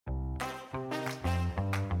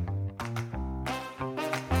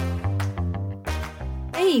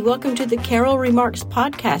Hey, welcome to the Carol Remarks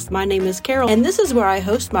podcast. My name is Carol, and this is where I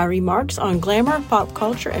host my remarks on glamour, pop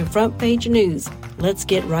culture, and front page news. Let's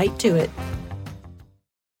get right to it.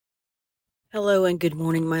 Hello and good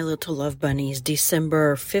morning, my little love bunnies.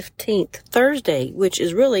 December 15th, Thursday, which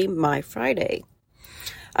is really my Friday.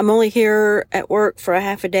 I'm only here at work for a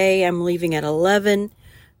half a day. I'm leaving at 11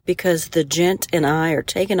 because the gent and I are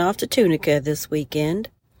taking off to Tunica this weekend.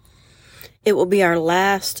 It will be our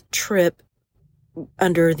last trip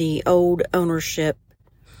under the old ownership.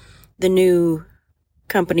 The new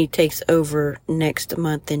company takes over next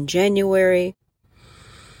month in January.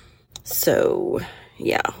 So,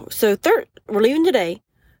 yeah. So, we're leaving today.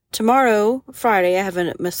 Tomorrow, Friday, I have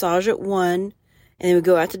a massage at 1, and then we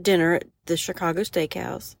go out to dinner at the Chicago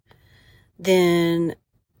Steakhouse. Then,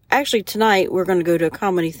 actually, tonight, we're going to go to a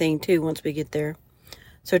comedy thing, too, once we get there.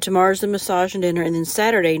 So, tomorrow's the massage and dinner, and then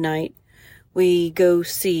Saturday night, we go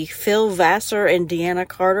see Phil Vassar and Deanna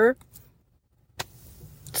Carter.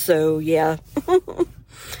 So, yeah.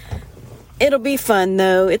 It'll be fun,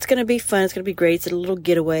 though. It's going to be fun. It's going to be great. It's a little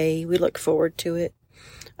getaway. We look forward to it.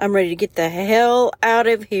 I'm ready to get the hell out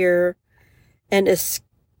of here and escape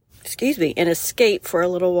for a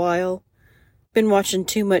little while. Been watching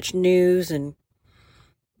too much news and,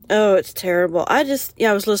 oh, it's terrible. I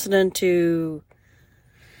was listening to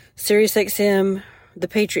SiriusXM, the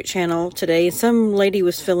Patriot Channel today. Some lady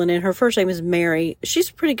was filling in. Her first name is Mary. She's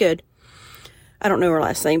pretty good. I don't know her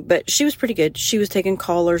last name, but she was pretty good. She was taking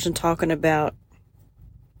callers and talking about,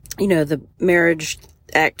 the Marriage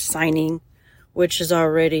Act signing, which has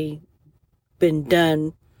already been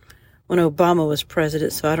done when Obama was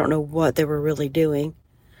president, so I don't know what they were really doing.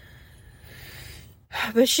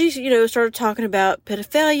 But she, started talking about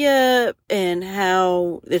pedophilia and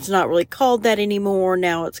how it's not really called that anymore.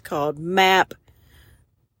 Now it's called MAP.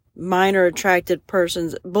 Minor attracted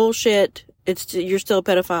persons. Bullshit. You're still a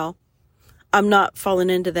pedophile. I'm not falling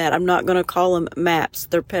into that. I'm not going to call them MAPs.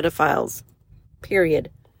 They're pedophiles.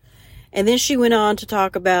 Period. And then she went on to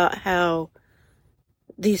talk about how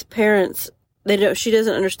these parents, she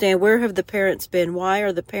doesn't understand, where have the parents been? Why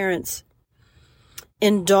are the parents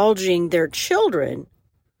indulging their children?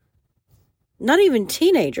 Not even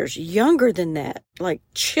teenagers, younger than that, like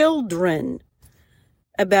children,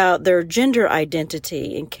 about their gender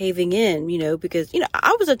identity and caving in, because,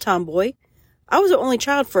 I was a tomboy. I was the only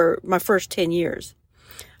child for my first 10 years.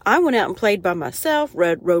 I went out and played by myself,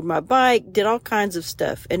 rode my bike, did all kinds of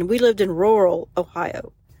stuff. And we lived in rural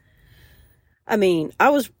Ohio. I mean, I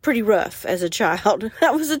was pretty rough as a child.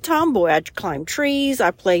 I was a tomboy. I climbed trees.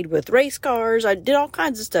 I played with race cars. I did all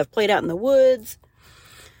kinds of stuff, played out in the woods.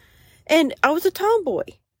 And I was a tomboy.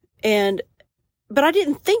 But I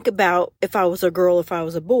didn't think about if I was a girl, if I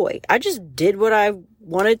was a boy. I just did what I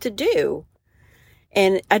wanted to do.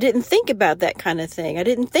 And I didn't think about that kind of thing. I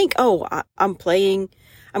didn't think, I'm climbing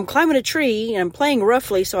a tree and I'm playing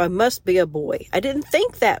roughly, so I must be a boy. I didn't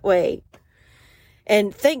think that way.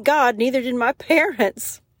 And thank God, neither did my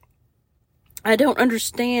parents. I don't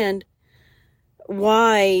understand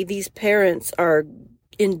why these parents are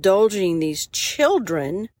indulging these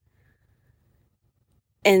children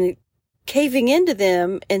and caving into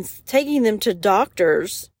them and taking them to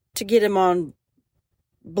doctors to get them on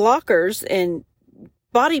blockers and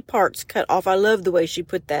body parts cut off. I love the way she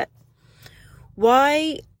put that.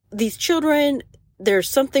 Why these children, there's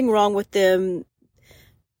something wrong with them.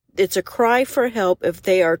 It's a cry for help if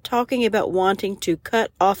they are talking about wanting to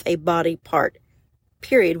cut off a body part.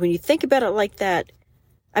 Period. When you think about it like that,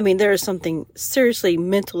 there is something seriously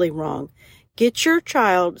mentally wrong. Get your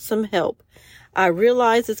child some help. I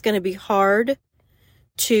realize it's going to be hard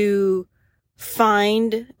to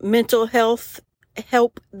find mental health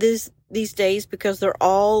help these days because they're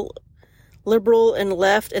all liberal and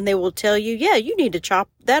left, and they will tell you, yeah, you need to chop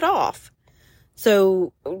that off.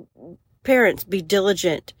 So parents, be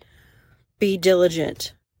diligent. Be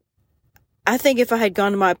diligent. I think if I had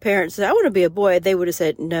gone to my parents and said, I want to be a boy, they would have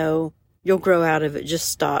said, no, you'll grow out of it. Just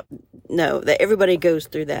stop. No, that everybody goes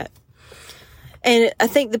through that. And I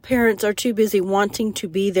think the parents are too busy wanting to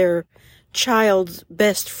be their child's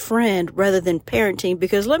best friend rather than parenting,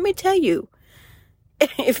 because let me tell you,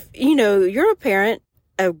 if, you're a parent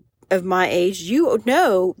of my age, you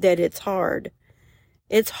know that it's hard.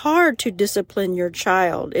 It's hard to discipline your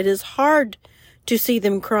child. It is hard to see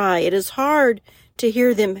them cry. It is hard to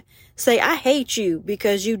hear them say, I hate you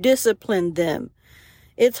because you disciplined them.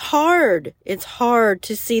 It's hard. It's hard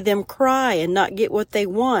to see them cry and not get what they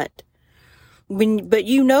want. But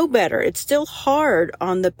you know better. It's still hard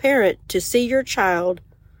on the parent to see your child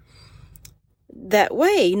that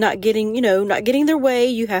way, not getting their way.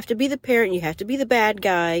 You have to be the parent. You have to be the bad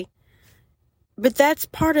guy. But that's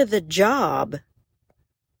part of the job,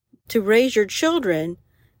 to raise your children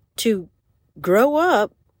to grow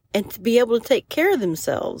up and to be able to take care of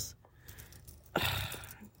themselves.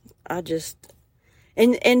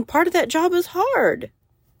 And part of that job is hard.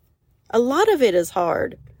 A lot of it is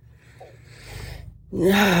hard.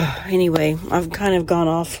 Anyway, I've kind of gone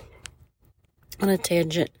off on a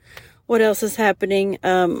tangent. What else is happening?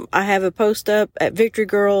 I have a post up at Victory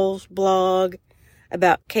Girls blog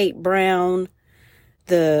about Kate Brown,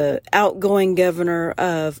 the outgoing governor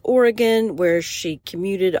of Oregon, where she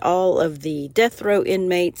commuted all of the death row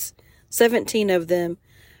inmates, 17 of them.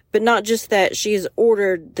 But not just that, she has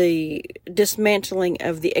ordered the dismantling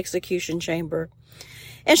of the execution chamber.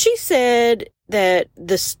 And she said that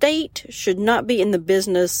the state should not be in the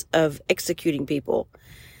business of executing people.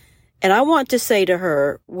 And I want to say to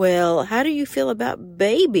her, well, how do you feel about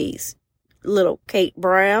babies, little Kate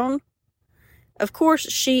Brown? Of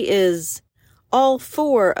course, she is all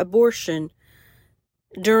for abortion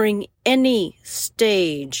during any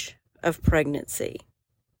stage of pregnancy.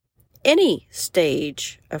 Any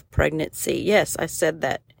stage of pregnancy. Yes, I said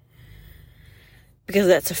that because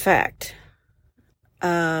that's a fact.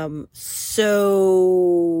 And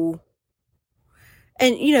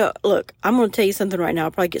look, I'm going to tell you something right now.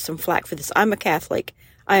 I'll probably get some flack for this. I'm a Catholic.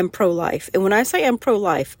 I am pro-life. And when I say I'm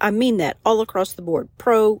pro-life, I mean that all across the board.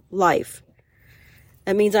 Pro-life.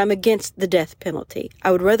 That means I'm against the death penalty.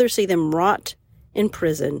 I would rather see them rot in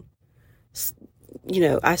prison.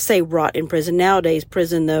 I say rot in prison. Nowadays,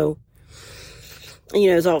 prison, though,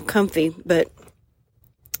 is all comfy. But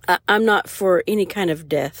I'm not for any kind of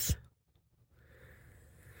death.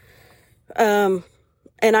 And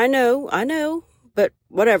I know, but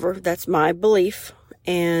whatever, that's my belief.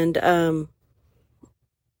 And, but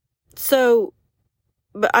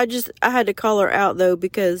I had to call her out though,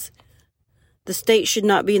 because the state should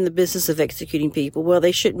not be in the business of executing people. Well,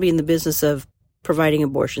 they shouldn't be in the business of providing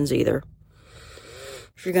abortions either.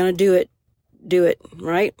 If you're going to do it,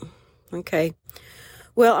 right? Okay.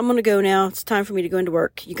 Well, I'm going to go now. It's time for me to go into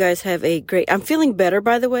work. You guys have I'm feeling better,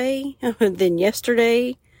 by the way, than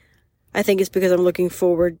yesterday. I think it's because I'm looking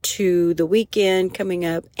forward to the weekend coming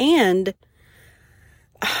up. And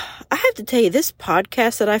I have to tell you, this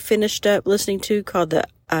podcast that I finished up listening to called the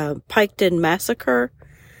Piketon Massacre,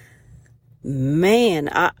 man,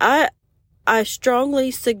 I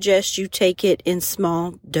strongly suggest you take it in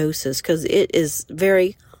small doses because it is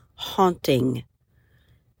very haunting.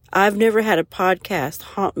 I've never had a podcast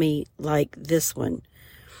haunt me like this one.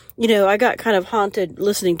 I got kind of haunted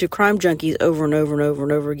listening to Crime Junkies over and over and over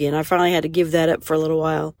and over again. I finally had to give that up for a little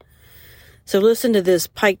while. So listen to this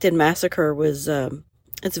Piketon Massacre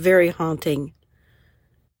it's very haunting.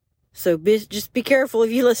 So just be careful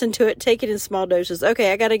if you listen to it. Take it in small doses.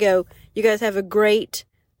 Okay, I gotta go. You guys have a great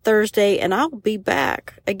Thursday, and I'll be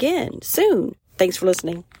back again soon. Thanks for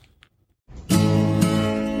listening.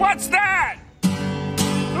 What's that?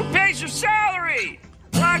 Who pays your salary?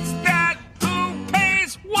 What's that? Who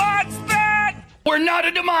pays? What's that? We're not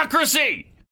a democracy!